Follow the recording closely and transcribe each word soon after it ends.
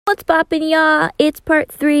What's poppin', y'all? It's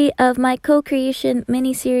part 3 of my co-creation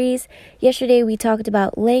mini-series. Yesterday we talked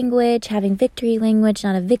about language, having victory language,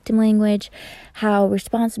 not a victim language, how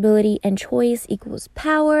responsibility and choice equals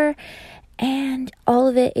power, and all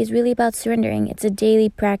of it is really about surrendering. It's a daily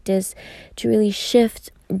practice to really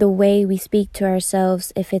shift the way we speak to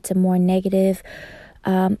ourselves if it's a more negative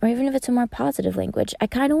or even if it's a more positive language. I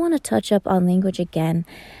kind of want to touch up on language again.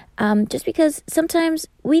 Just because sometimes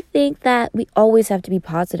we think that we always have to be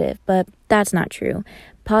positive, but that's not true.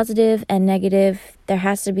 Positive and negative, there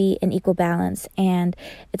has to be an equal balance, and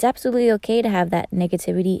it's absolutely okay to have that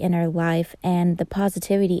negativity in our life and the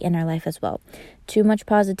positivity in our life as well. Too much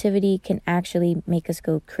positivity can actually make us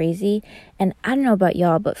go crazy, and I don't know about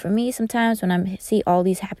y'all, but for me, sometimes when I see all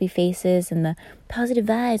these happy faces and the positive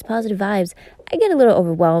vibes, I get a little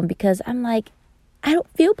overwhelmed because I'm like, I don't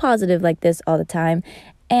feel positive like this all the time.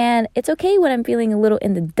 And it's okay when I'm feeling a little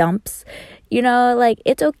in the dumps, like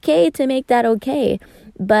it's okay to make that okay.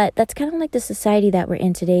 But that's kind of like the society that we're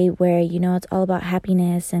in today where, it's all about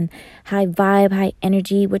happiness and high vibe, high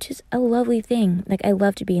energy, which is a lovely thing. Like I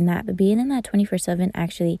love to be in that, but being in that 24/7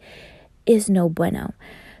 actually is no bueno.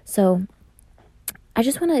 So I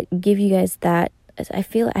just want to give you guys that.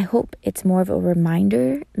 I hope it's more of a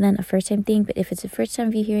reminder than a first time thing. But if it's the first time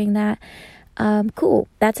of you hearing that, cool.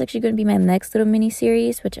 That's actually going to be my next little mini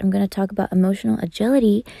series, which I'm going to talk about emotional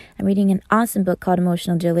agility. I'm reading an awesome book called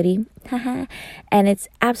Emotional Agility, and it's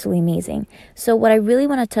absolutely amazing. So what I really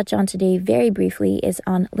want to touch on today very briefly is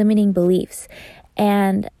on limiting beliefs.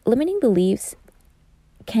 And limiting beliefs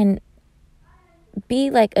can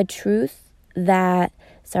be like a truth that...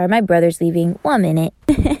 Sorry, my brother's leaving. 1 minute.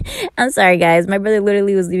 I'm sorry, guys. My brother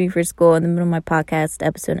literally was leaving for school in the middle of my podcast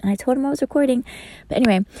episode, and I told him I was recording. But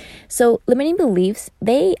anyway, so limiting beliefs,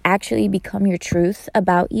 they actually become your truth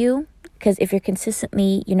about you. Because if you're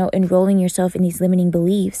consistently, enrolling yourself in these limiting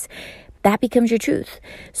beliefs, that becomes your truth.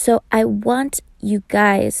 So I want you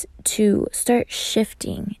guys to start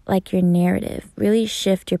shifting, like your narrative. Really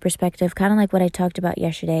shift your perspective, kind of like what I talked about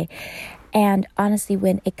yesterday. And honestly,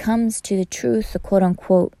 when it comes to the truth, the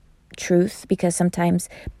quote-unquote truth, because sometimes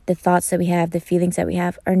the thoughts that we have, the feelings that we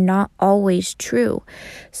have are not always true.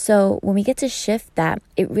 So when we get to shift that,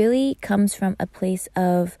 it really comes from a place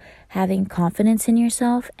of having confidence in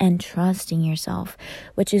yourself and trusting yourself,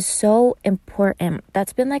 which is so important.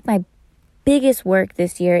 That's been like my biggest work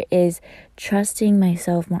this year, is trusting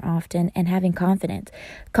myself more often and having confidence.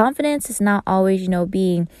 Confidence is not always,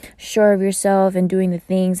 being sure of yourself and doing the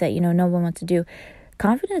things that, no one wants to do.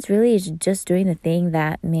 Confidence really is just doing the thing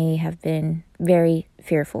that may have been very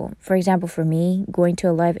fearful. For example, for me, going to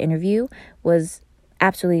a live interview was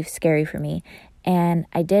absolutely scary for me. And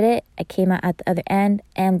I did it. I came out at the other end,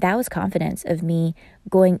 and that was confidence of me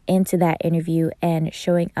going into that interview and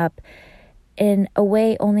showing up in a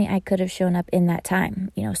way only I could have shown up in that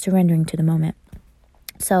time, surrendering to the moment.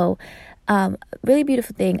 So, really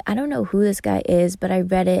beautiful thing. I don't know who this guy is, but I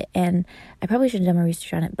read it and I probably should have done my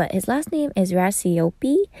research on it. But his last name is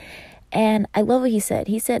Rasiopi. And I love what he said.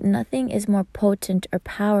 He said, nothing is more potent or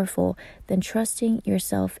powerful than trusting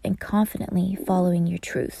yourself and confidently following your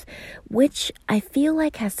truth, which I feel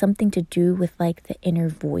like has something to do with like the inner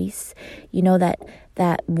voice,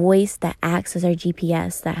 that voice that acts as our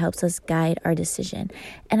GPS, that helps us guide our decision.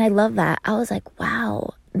 And I love that. I was like,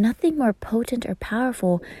 wow, nothing more potent or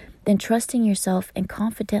powerful than trusting yourself and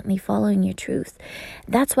confidently following your truth.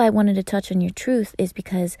 That's why I wanted to touch on your truth, is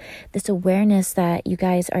because this awareness that you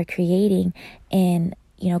guys are creating in,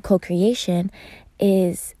 co-creation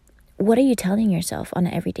is, what are you telling yourself on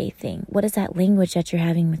an everyday thing? What is that language that you're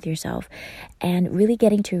having with yourself? And really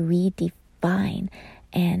getting to redefine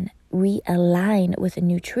and realign with a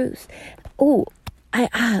new truth.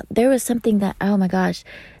 There was something that, oh my gosh,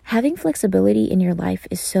 having flexibility in your life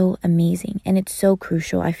is so amazing, and it's so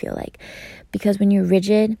crucial, I feel like, because when you're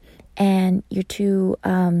rigid and you're too, I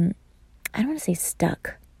don't want to say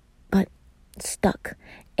stuck, but stuck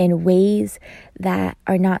in ways that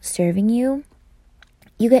are not serving you,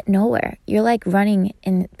 you get nowhere. You're like running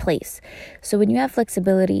in place. So when you have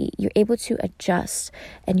flexibility, you're able to adjust,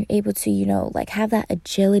 and you're able to, have that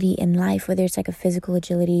agility in life, whether it's like a physical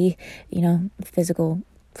agility, physical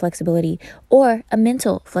flexibility, or a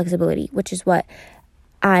mental flexibility, which is what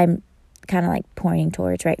I'm kind of like pointing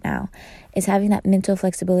towards right now, is having that mental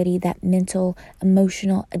flexibility, that mental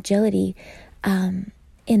emotional agility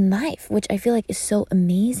in life, which I feel like is so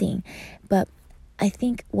amazing. But I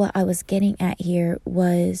think what I was getting at here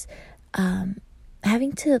was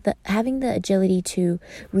having the agility to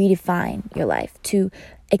redefine your life, to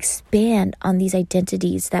expand on these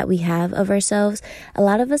identities that we have of ourselves. A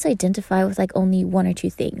lot of us identify with like only one or two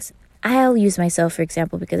things. I'll use myself, for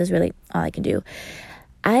example, because that's really all I can do.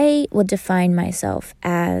 I would define myself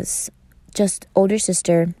as just older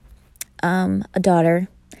sister, a daughter,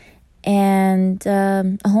 and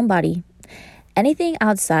a homebody. Anything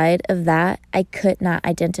outside of that, I could not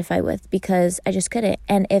identify with because I just couldn't.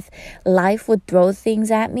 And if life would throw things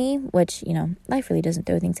at me, which, life really doesn't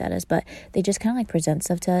throw things at us, but they just kind of like present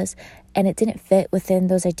stuff to us, and it didn't fit within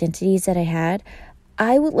those identities that I had,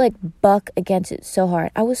 I would like buck against it so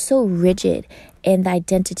hard. I was so rigid in the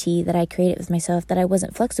identity that I created with myself that I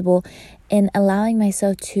wasn't flexible in allowing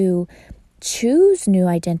myself to choose new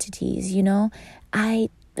identities. I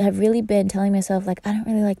have really been telling myself, like, I don't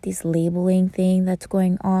really like this labeling thing that's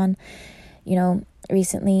going on,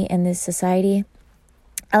 recently in this society.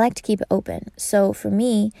 I like to keep it open. So for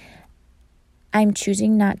me, I'm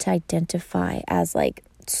choosing not to identify as like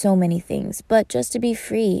so many things, but just to be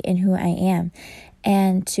free in who I am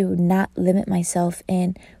and to not limit myself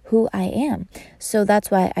in who I am. So that's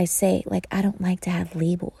why I say, like, I don't like to have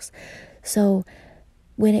labels. So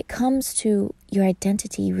when it comes to your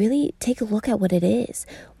identity, really take a look at what it is.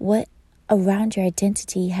 What around your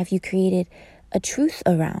identity have you created a truth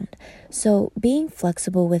around? So being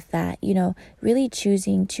flexible with that, really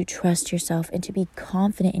choosing to trust yourself and to be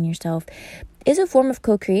confident in yourself is a form of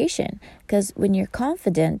co-creation. Because when you're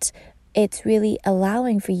confident, it's really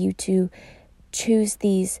allowing for you to choose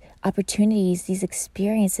these opportunities, these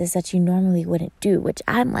experiences that you normally wouldn't do, which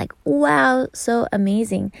I'm like, wow, so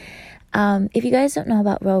amazing. If you guys don't know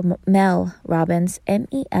about Mel Robbins,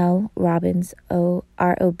 M-E-L Robbins,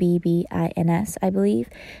 O-R-O-B-B-I-N-S, I believe.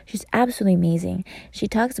 She's absolutely amazing. She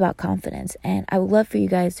talks about confidence, and I would love for you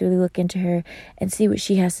guys to really look into her and see what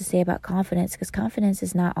she has to say about confidence, because confidence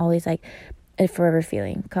is not always like a forever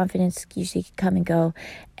feeling. Confidence usually can come and go,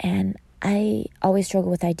 and I always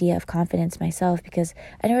struggle with the idea of confidence myself because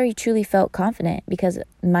I never really truly felt confident because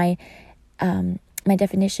my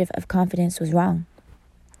definition of confidence was wrong.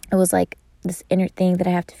 It was like this inner thing that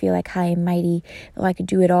I have to feel like high and mighty, oh, I could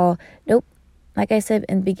do it all. Nope. Like I said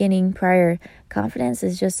in the beginning prior, confidence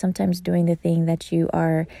is just sometimes doing the thing that you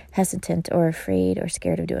are hesitant or afraid or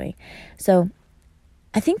scared of doing. So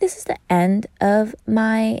I think this is the end of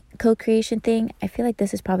my co-creation thing. I feel like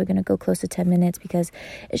this is probably going to go close to 10 minutes because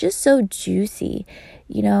it's just so juicy.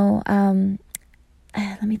 Let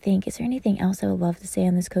me think. Is there anything else I would love to say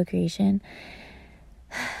on this co-creation?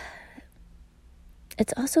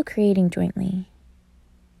 It's also creating jointly.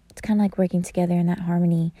 It's kind of like working together in that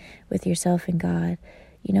harmony with yourself and God.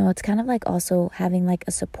 It's kind of like also having like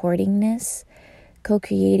a supportingness,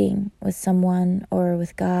 co-creating with someone or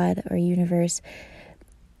with God or universe.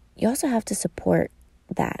 You also have to support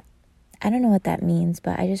that. I don't know what that means,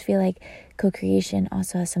 but I just feel like co-creation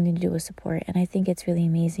also has something to do with support. And I think it's really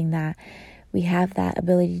amazing that we have that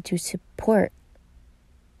ability to support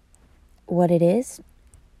what it is.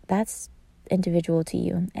 That's individual to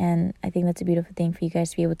you, and I think that's a beautiful thing for you guys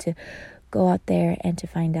to be able to go out there and to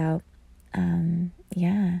find out.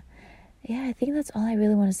 I think that's all I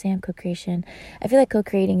really want to say on co-creation. I feel like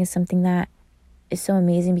co-creating is something that is so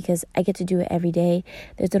amazing because I get to do it every day.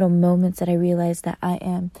 There's little moments that I realize that I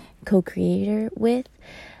am co-creator with,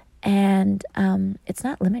 and it's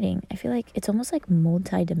not limiting. I feel like it's almost like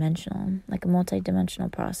multi-dimensional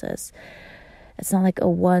process. It's not like a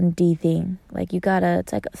 1D thing. Like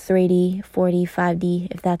it's like a 3D, 4D, 5D,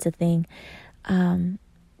 if that's a thing.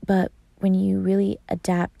 But when you really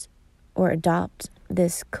adapt or adopt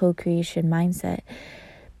this co-creation mindset,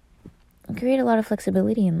 you create a lot of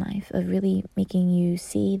flexibility in life of really making you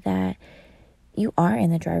see that you are in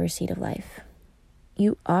the driver's seat of life.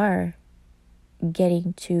 You are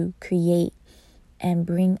getting to create and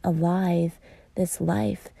bring alive this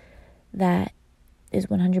life that is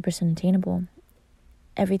 100% attainable.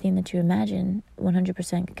 Everything that you imagine 100%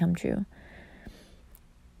 can come true.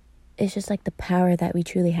 It's just like the power that we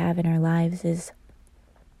truly have in our lives is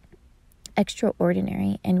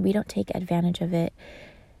extraordinary, and we don't take advantage of it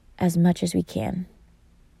as much as we can.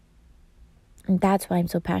 And that's why I'm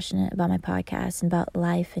so passionate about my podcast and about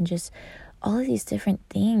life and just all of these different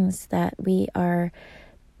things that we have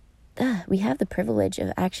the privilege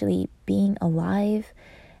of actually being alive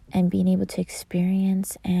and being able to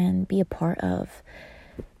experience and be a part of.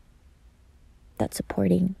 That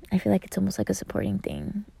supporting. I feel like it's almost like a supporting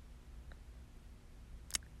thing.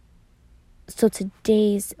 So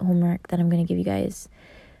today's homework that I'm going to give you guys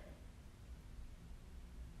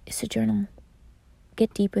is to journal.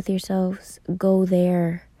 Get deep with yourselves. Go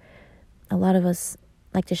there. A lot of us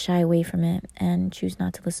like to shy away from it and choose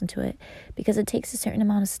not to listen to it because it takes a certain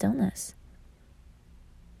amount of stillness.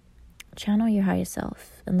 Channel your higher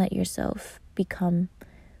self and let yourself become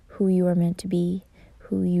who you are meant to be,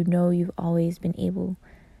 who you know you've always been able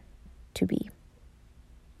to be.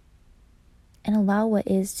 And allow what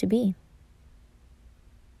is to be.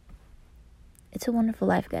 It's a wonderful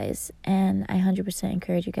life, guys. And I 100%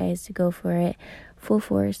 encourage you guys to go for it full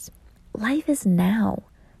force. Life is now.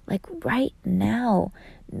 Like right now.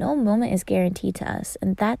 No moment is guaranteed to us.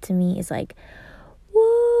 And that to me is like,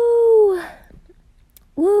 woo.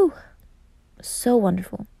 Woo. So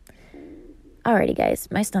wonderful. Alrighty, guys.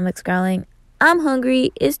 My stomach's growling. I'm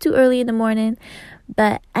hungry. It's too early in the morning.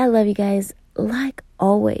 But I love you guys. Like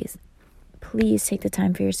always. Please take the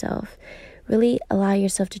time for yourself. Really allow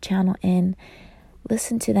yourself to channel in.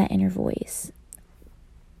 Listen to that inner voice.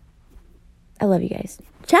 I love you guys.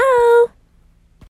 Ciao!